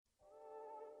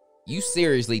you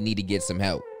seriously need to get some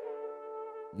help.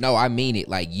 No, I mean it.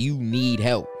 Like, you need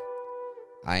help.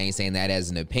 I ain't saying that as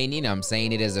an opinion. I'm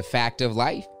saying it as a fact of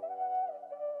life.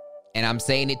 And I'm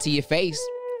saying it to your face,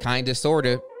 kind of, sort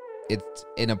of. It's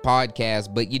in a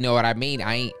podcast, but you know what I mean.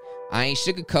 I ain't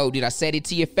sugarcoated it. I said it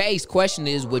to your face. Question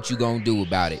is, what you gonna do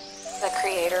about it? The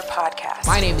Creator Podcast.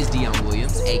 My name is Dion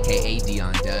Williams, aka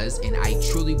Dion Does, and I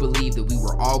truly believe that we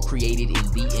were all created in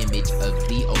the image of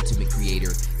the ultimate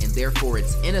creator, and therefore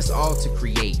it's in us all to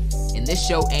create. And this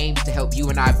show aims to help you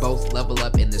and I both level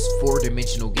up in this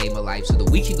four-dimensional game of life so that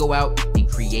we can go out and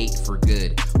create for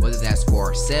good, whether that's for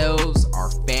ourselves, our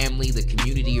family, the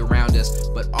community around us,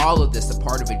 but all of this a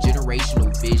part of a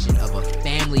generational vision of a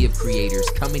family of creators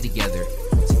coming together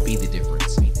to be the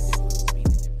difference.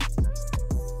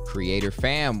 Creator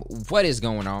fam, what is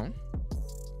going on?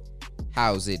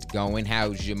 How's it going?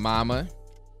 How's your mama?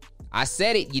 I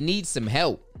said it, you need some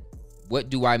help. What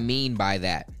do I mean by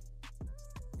that?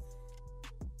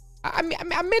 I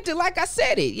meant it like I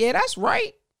said it. Yeah, that's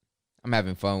right. I'm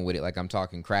having fun with it like I'm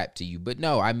talking crap to you. But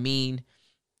no, I mean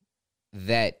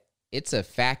that it's a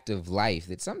fact of life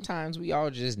that sometimes we all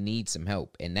just need some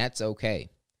help, and that's okay.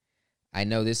 I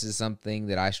know this is something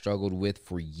that I struggled with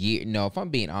for years. No, if I'm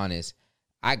being honest,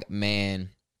 I think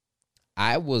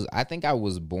I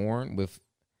was born with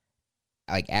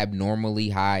like abnormally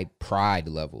high pride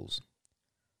levels.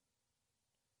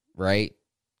 Right?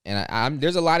 And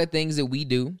there's a lot of things that we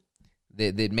do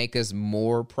that make us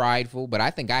more prideful, but I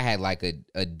think I had like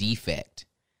a defect.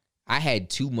 I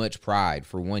had too much pride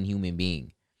for one human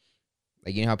being.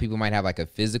 Like, you know how people might have like a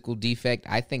physical defect?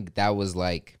 I think that was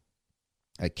like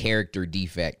a character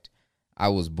defect I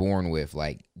was born with,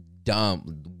 like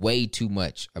way too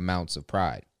much amounts of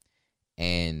pride.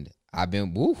 And I've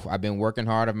been working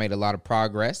hard. I've made a lot of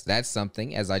progress. That's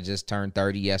something, as I just turned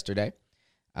 30 yesterday,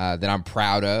 that I'm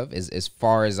proud of as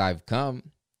far as I've come.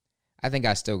 I think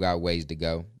I still got ways to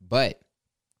go, but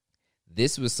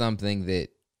this was something that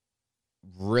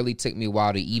really took me a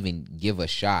while to even give a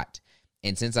shot.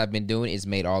 And since I've been doing it, it's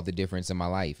made all the difference in my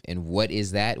life. And what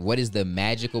is that? What is the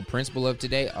magical principle of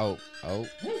today? Oh,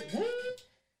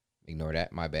 ignore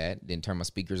that. My bad. Didn't turn my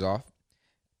speakers off.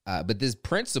 But this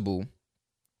principle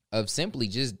of simply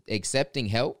just accepting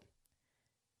help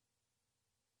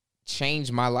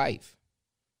changed my life.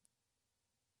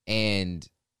 And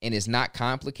it's not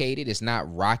complicated. It's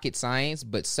not rocket science,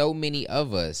 but so many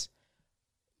of us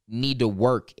need to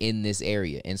work in this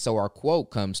area. And so our quote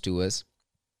comes to us.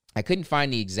 I couldn't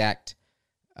find the exact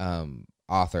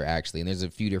author, actually, and there's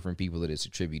a few different people that it's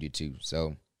attributed to.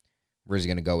 So we're just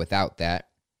going to go without that.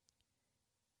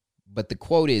 But the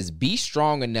quote is, be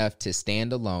strong enough to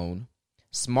stand alone,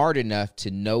 smart enough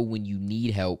to know when you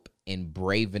need help, and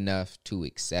brave enough to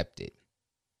accept it.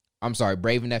 I'm sorry,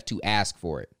 brave enough to ask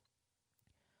for it.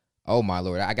 Oh, my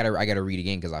Lord, I gotta read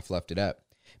again because I fluffed it up.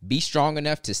 Be strong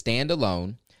enough to stand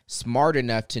alone, smart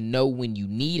enough to know when you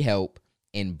need help,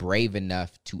 and brave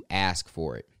enough to ask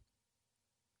for it.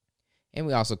 And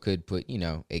we also could put,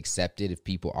 accept it if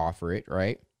people offer it,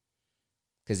 right?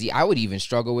 Because I would even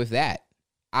struggle with that.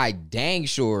 I dang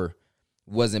sure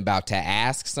wasn't about to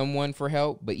ask someone for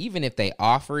help, but even if they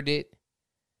offered it,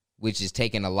 which is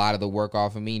taking a lot of the work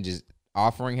off of me, just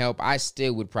offering help, I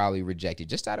still would probably reject it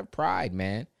just out of pride,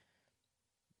 man.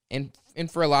 And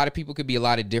for a lot of people, it could be a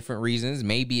lot of different reasons.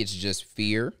 Maybe it's just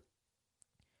fear,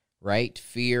 right?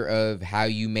 Fear of how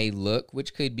you may look,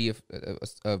 which could be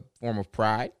a form of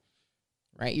pride,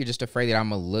 right? You're just afraid that I'm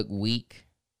going to look weak,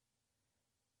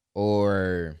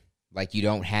 or like you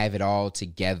don't have it all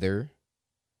together.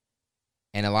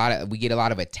 And we get a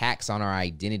lot of attacks on our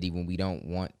identity when we don't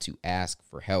want to ask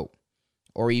for help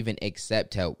or even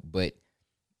accept help. But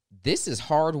this is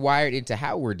hardwired into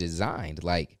how we're designed.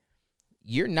 Like,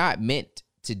 you're not meant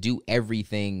to do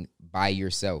everything by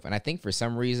yourself. And I think for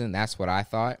some reason, that's what I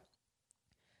thought.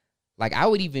 Like, I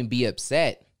would even be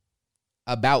upset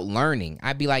about learning.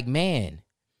 I'd be like, man,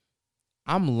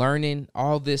 I'm learning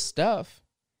all this stuff.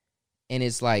 And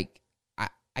it's like,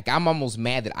 I'm almost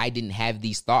mad that I didn't have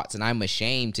these thoughts, and I'm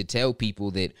ashamed to tell people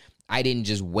that I didn't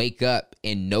just wake up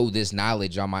and know this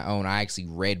knowledge on my own. I actually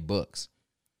read books.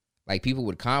 Like, people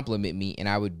would compliment me, and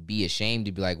I would be ashamed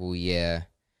to be like, well, yeah.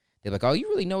 They're like, oh, you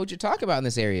really know what you're talking about in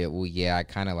this area? Well, yeah, I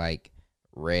kind of like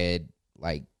read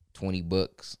like 20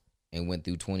 books and went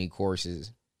through 20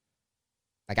 courses.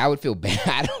 Like, I would feel bad.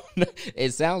 I don't know.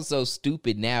 It sounds so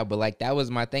stupid now, but like, that was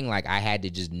my thing. Like, I had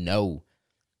to just know.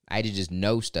 I had to just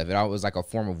know stuff. It always was like a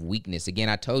form of weakness. Again,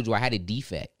 I told you I had a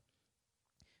defect,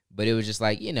 but it was just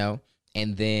like,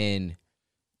 and then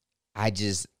I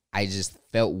just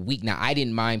felt weak. Now, I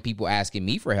didn't mind people asking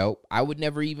me for help. I would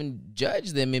never even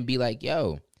judge them and be like,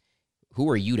 yo, who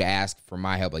are you to ask for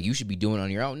my help? Like, you should be doing it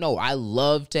on your own. No, I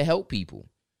love to help people.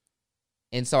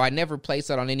 And so I never place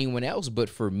that on anyone else. But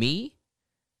for me,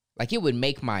 like, it would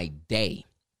make my day.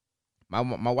 My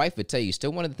wife would tell you,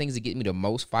 still one of the things that get me the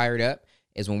most fired up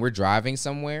is when we're driving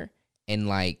somewhere and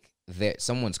like that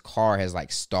someone's car has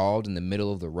like stalled in the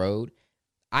middle of the road.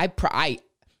 I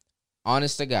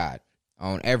honest to God,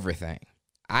 on everything,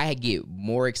 I get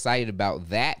more excited about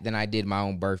that than I did my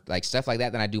own birthday, like stuff like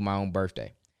that, than I do my own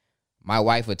birthday. My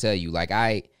wife would tell you, like,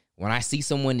 when I see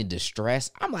someone in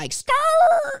distress, I'm like,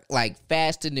 skirt, like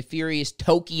Fast and the Furious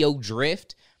Tokyo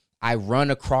Drift. I run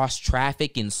across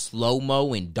traffic in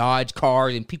slow-mo and dodge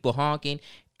cars and people honking.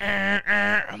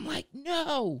 I'm like,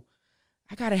 no,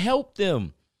 I got to help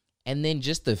them. And then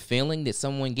just the feeling that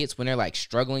someone gets when they're like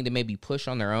struggling to maybe push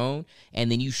on their own,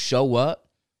 and then you show up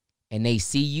and they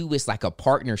see you, it's like a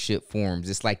partnership forms.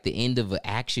 It's like the end of an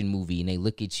action movie, and they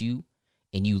look at you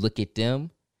and you look at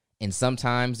them. And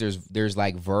sometimes there's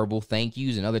like verbal thank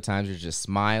yous, and other times there's just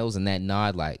smiles and that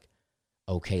nod like,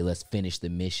 okay, let's finish the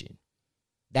mission.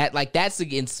 That's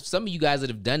against some of you guys that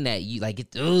have done that. You like,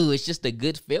 it's just a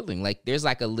good feeling. Like, there's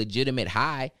like a legitimate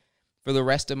high for the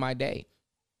rest of my day.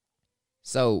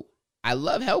 So I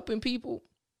love helping people,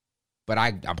 but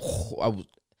I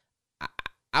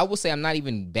will say I'm not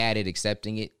even bad at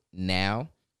accepting it now.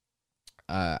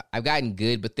 I've gotten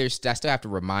good, but I still have to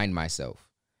remind myself,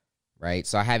 right?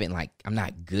 So I'm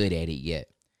not good at it yet.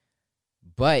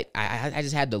 But I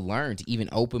just had to learn to even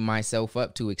open myself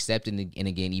up to accepting, and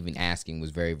again, even asking was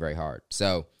very, very hard.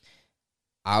 So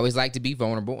I always like to be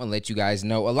vulnerable and let you guys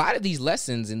know a lot of these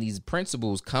lessons and these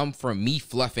principles come from me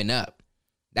fluffing up.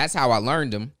 That's how I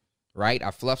learned them, right? I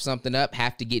fluff something up,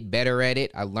 have to get better at it.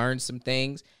 I learned some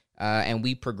things, and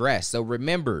we progress. So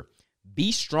remember,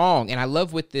 be strong. And I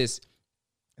love what this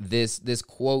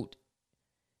quote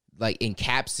like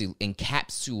encapsulates.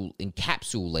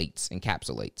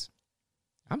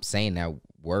 I'm saying that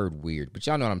word weird, but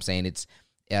y'all know what I'm saying. It's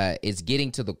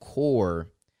getting to the core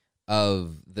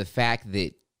of the fact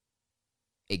that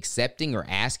accepting or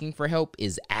asking for help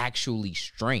is actually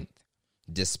strength,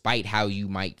 despite how you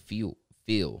might feel.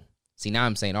 See, now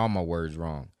I'm saying all my words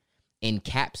wrong.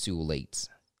 Encapsulates,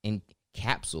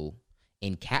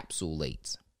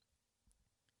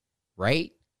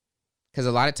 right? Because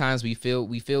a lot of times we feel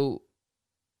weak.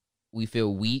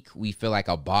 We feel like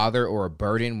a bother or a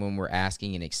burden when we're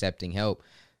asking and accepting help.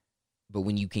 But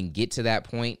when you can get to that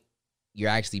point, you're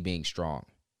actually being strong.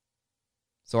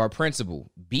 So our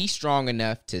principle, be strong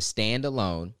enough to stand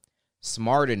alone,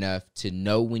 smart enough to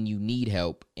know when you need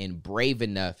help, and brave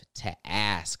enough to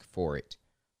ask for it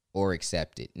or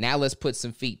accept it. Now let's put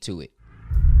some feet to it.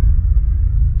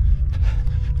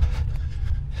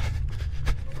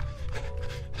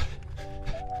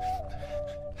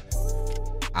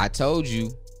 I told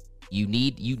you, you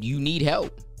need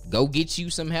help. Go get you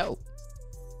some help.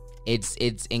 It's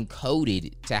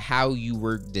encoded to how you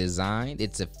were designed.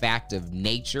 It's a fact of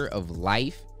nature, of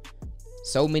life.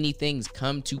 So many things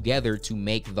come together to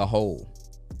make the whole.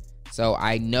 So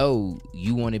I know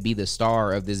you want to be the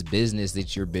star of this business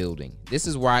that you're building. This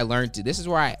is where I learned to, this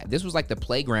was like the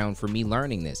playground for me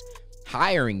learning this.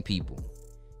 Hiring people.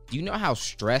 Do you know how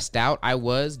stressed out I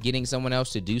was getting someone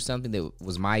else to do something that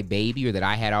was my baby or that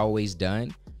I had always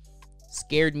done?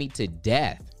 Scared me to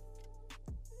death.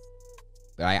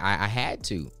 But I had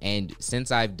to. And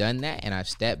since I've done that and I've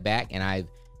stepped back and I've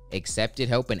accepted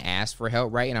help and asked for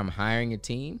help, right, and I'm hiring a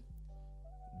team,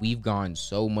 we've gone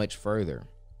so much further.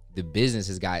 The business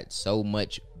has got so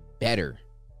much better.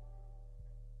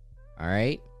 All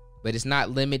right? But it's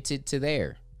not limited to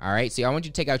there. All right? So I want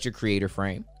you to take out your creator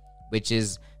frame, which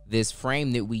is this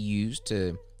frame that we use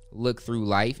to look through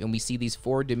life, and we see these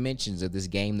 4 dimensions of this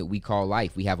game that we call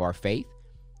life. We have our faith,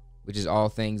 which is all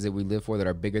things that we live for that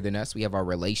are bigger than us. We have our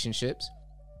relationships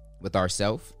with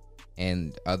ourselves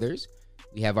and others.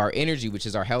 We have our energy, which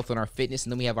is our health and our fitness,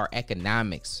 and then we have our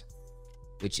economics,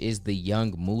 which is the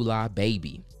young moolah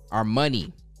baby, our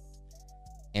money.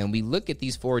 And we look at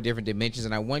these 4 different dimensions,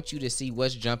 and I want you to see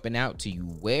what's jumping out to you.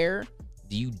 Where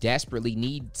do you desperately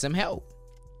need some help?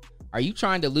 Are you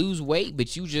trying to lose weight,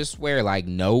 but you just swear like,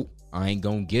 nope, I ain't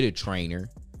gonna get a trainer,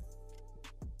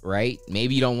 right?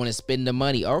 Maybe you don't want to spend the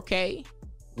money. Okay.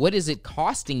 What is it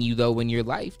costing you, though, in your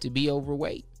life to be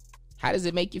overweight? How does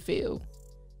it make you feel?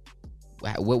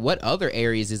 What other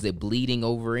areas is it bleeding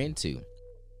over into,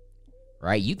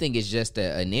 right? You think it's just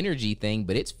an energy thing,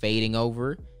 but it's fading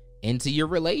over into your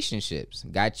relationships.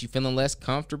 Got you feeling less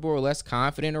comfortable or less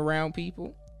confident around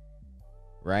people,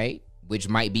 right? Which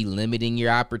might be limiting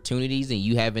your opportunities and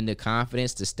you having the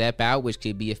confidence to step out, which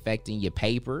could be affecting your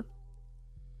paper.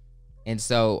 And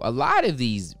so a lot of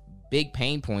these big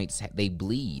pain points, they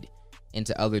bleed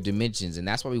into other dimensions, and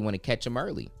that's why we want to catch them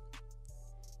early.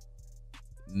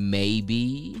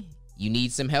 Maybe you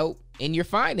need some help in your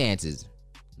finances.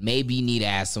 Maybe you need to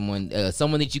ask someone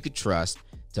that you could trust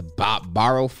to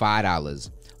borrow $5.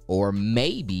 Or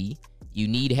maybe you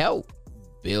need help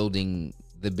building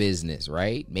the business,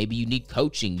 right? Maybe you need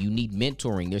coaching, you need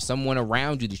mentoring. There's someone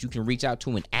around you that you can reach out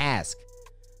to and ask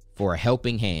for a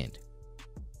helping hand.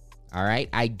 All right,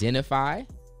 identify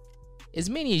as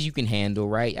many as you can handle,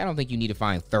 right? I don't think you need to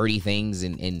find 30 things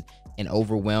and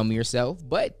overwhelm yourself.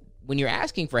 But when you're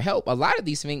asking for help, a lot of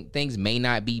these things may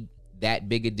not be that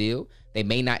big a deal. They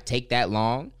may not take that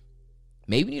long.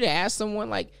 Maybe you need to ask someone,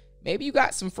 like, maybe you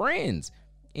got some friends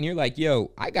and you're like,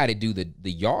 yo, I got to do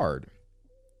the yard.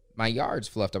 My yard's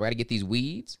fluffed up. I got to get these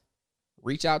weeds.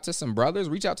 Reach out to some brothers,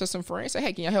 reach out to some friends. Say,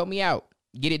 hey, can you help me out?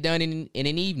 Get it done in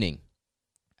an evening.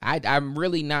 I'm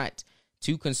really not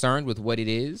too concerned with what it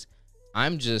is.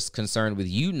 I'm just concerned with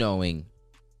you knowing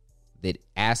that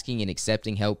asking and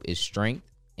accepting help is strength,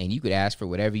 and you could ask for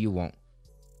whatever you want.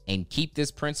 And keep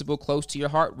this principle close to your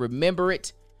heart. Remember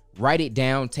it, write it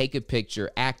down, take a picture,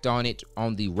 act on it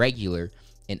on the regular,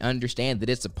 and understand that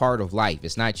it's a part of life.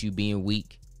 It's not you being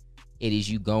weak. It is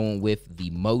you going with the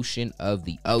motion of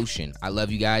the ocean. I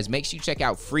love you guys. Make sure you check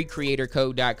out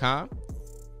freecreatorcode.com.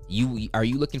 Are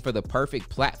you looking for the perfect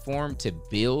platform to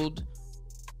build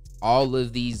all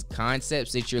of these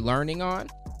concepts that you're learning on?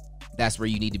 That's where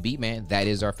you need to be, man. That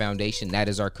is our foundation. That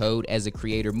is our code as a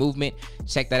creator movement.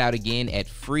 Check that out again at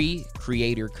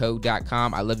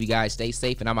freecreatorcode.com. I love you guys. Stay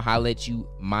safe, and I'm going to holler at you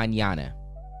mañana.